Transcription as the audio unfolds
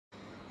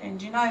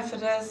And you know, if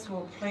it is,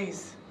 well,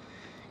 please,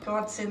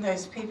 God send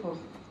those people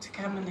to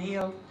come and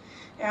heal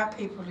our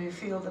people who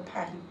feel the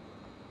pain.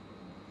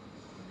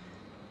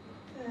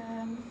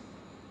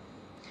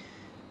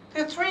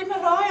 There are 3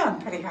 marae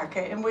on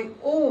Parihaka, and we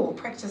all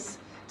practice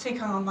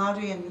tikanga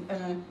Māori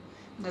in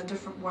a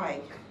different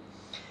way.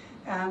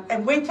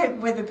 And we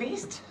think we're the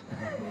best.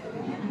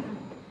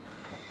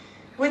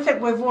 We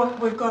think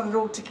we've got it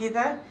all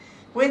together.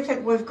 We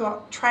think we've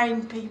got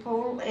trained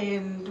people,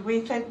 and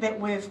we think that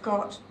we've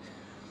got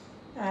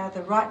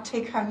the right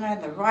tikanga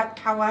and the right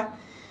kawa,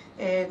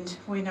 and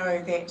we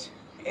know that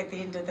at the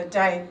end of the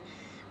day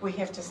we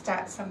have to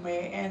start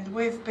somewhere. And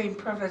we've been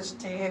privileged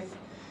to have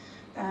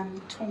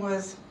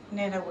Tonga's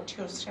Nana, which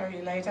he'll show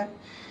you later,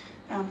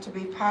 to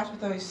be part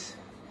of those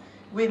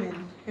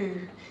women who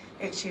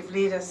actually have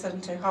led us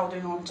into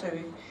holding on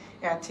to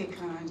our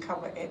tikanga and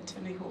kawa at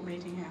Taniho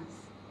Meeting House.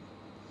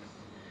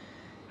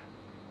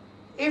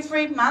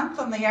 Every month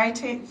on the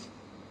 18th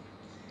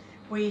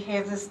we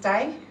have this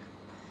day,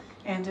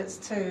 and it's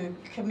to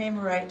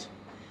commemorate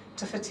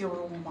Te Whiti o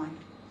Rongo Mai.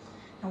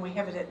 And we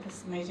have it at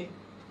this meeting,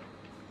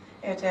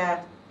 at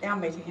our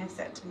meeting house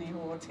at Taniho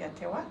o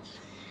Aotearoa.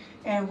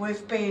 And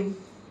we've been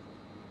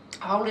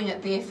holding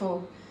it there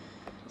for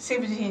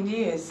 17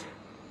 years.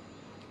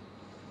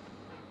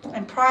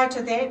 And prior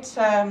to that,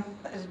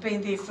 it had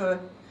been there for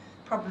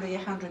probably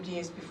 100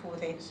 years before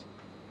that.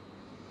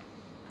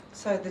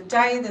 So the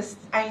day, this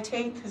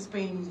 18th, has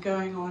been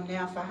going on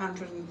now for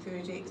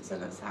 130,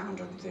 and it's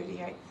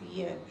 138th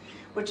year,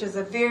 which is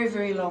a very,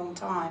 very long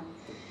time.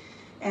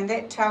 And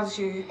that tells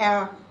you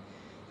how,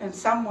 in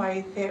some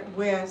way, that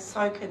we're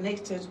so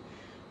connected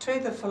to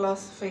the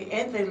philosophy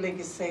and the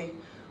legacy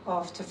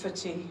of Te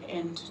Whiti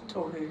and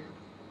Tohu.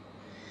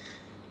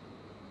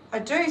 I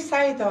do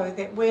say, though,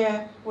 that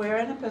we're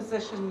in a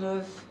position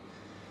of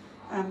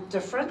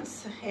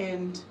difference,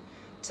 and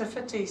Te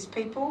Whiti's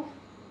people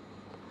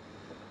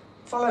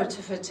follow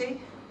Te Whiti,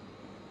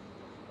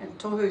 and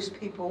Tohu's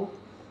people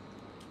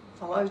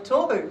follow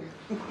Tohu.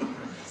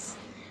 It's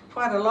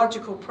quite a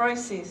logical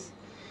process.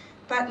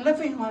 But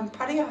living on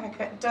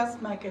Parihaka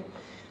does make it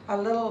a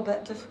little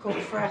bit difficult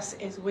for us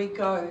as we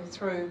go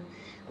through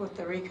with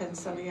the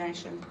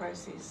reconciliation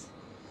process.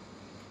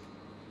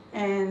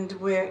 And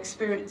we're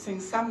experiencing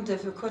some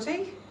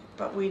difficulty,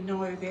 but we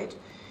know that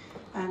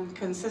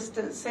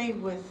consistency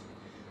with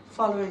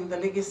following the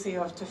legacy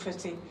of Te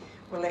Whiti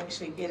will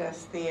actually get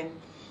us there,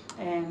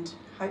 and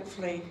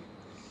hopefully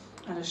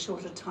in a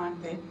shorter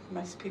time than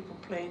most people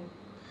plan.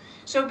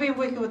 So we've been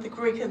working with the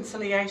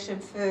reconciliation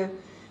for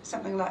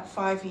something like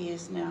 5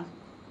 years now.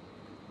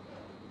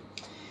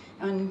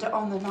 And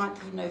on the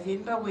 9th of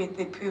November we had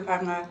the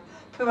Puhanga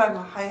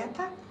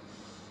Haiata,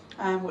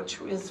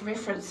 which is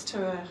reference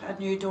to a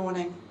new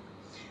dawning.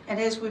 And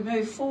as we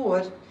move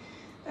forward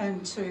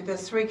into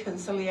this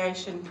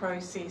reconciliation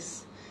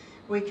process,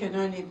 we can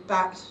only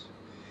but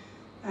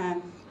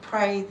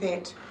pray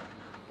that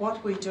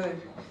what we do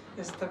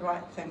is the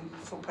right thing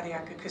for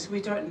Parihaka, because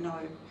we don't know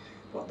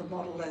what the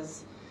model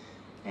is.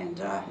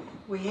 And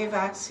we have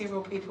asked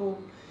several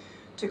people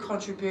to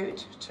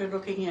contribute to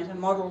looking at a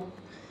model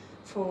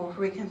for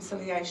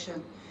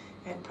reconciliation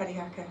at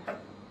Parihaka.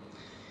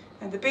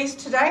 And the best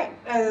to date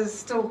is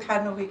still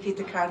kanohi ki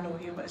te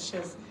kanohi, which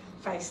is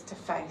face to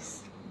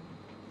face.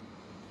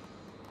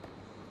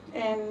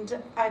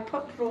 And I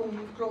put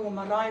rongo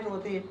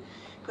marairo there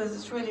because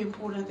it's really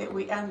important that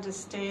we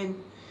understand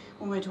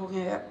when we're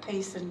talking about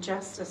peace and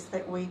justice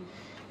that we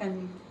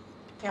in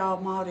Te Ao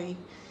Māori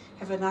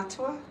have an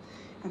atua,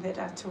 and that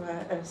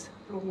atua is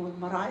rongo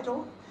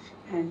marairo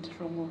and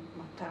rongo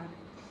matane.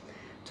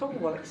 Tonga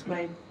will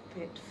explain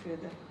that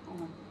further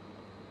on.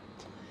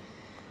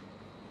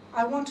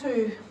 I want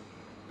to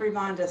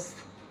remind us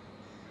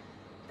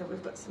that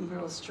we've got some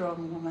real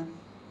strong women.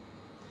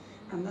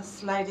 And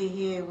this lady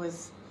here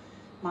was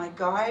my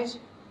guide,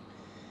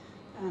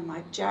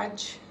 my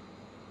judge,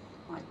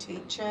 my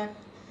teacher,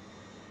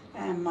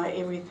 and my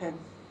everything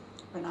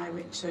when I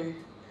went to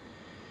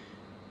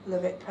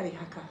live at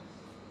Parihaka.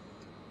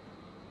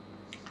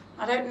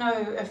 I don't know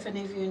if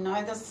any of you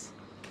know this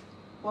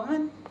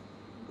woman,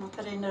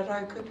 Matarena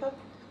Raukupa.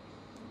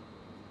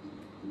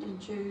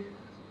 Did you?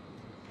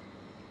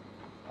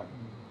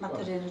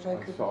 Matarena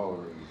Raukupa. I saw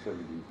her in the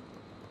 70s,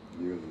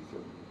 years or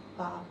 70s.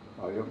 Wow.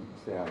 I don't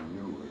say I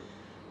knew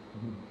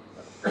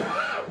her.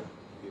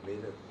 You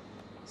made it.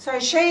 So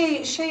she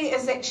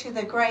is actually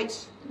the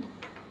great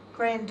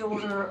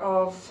granddaughter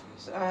of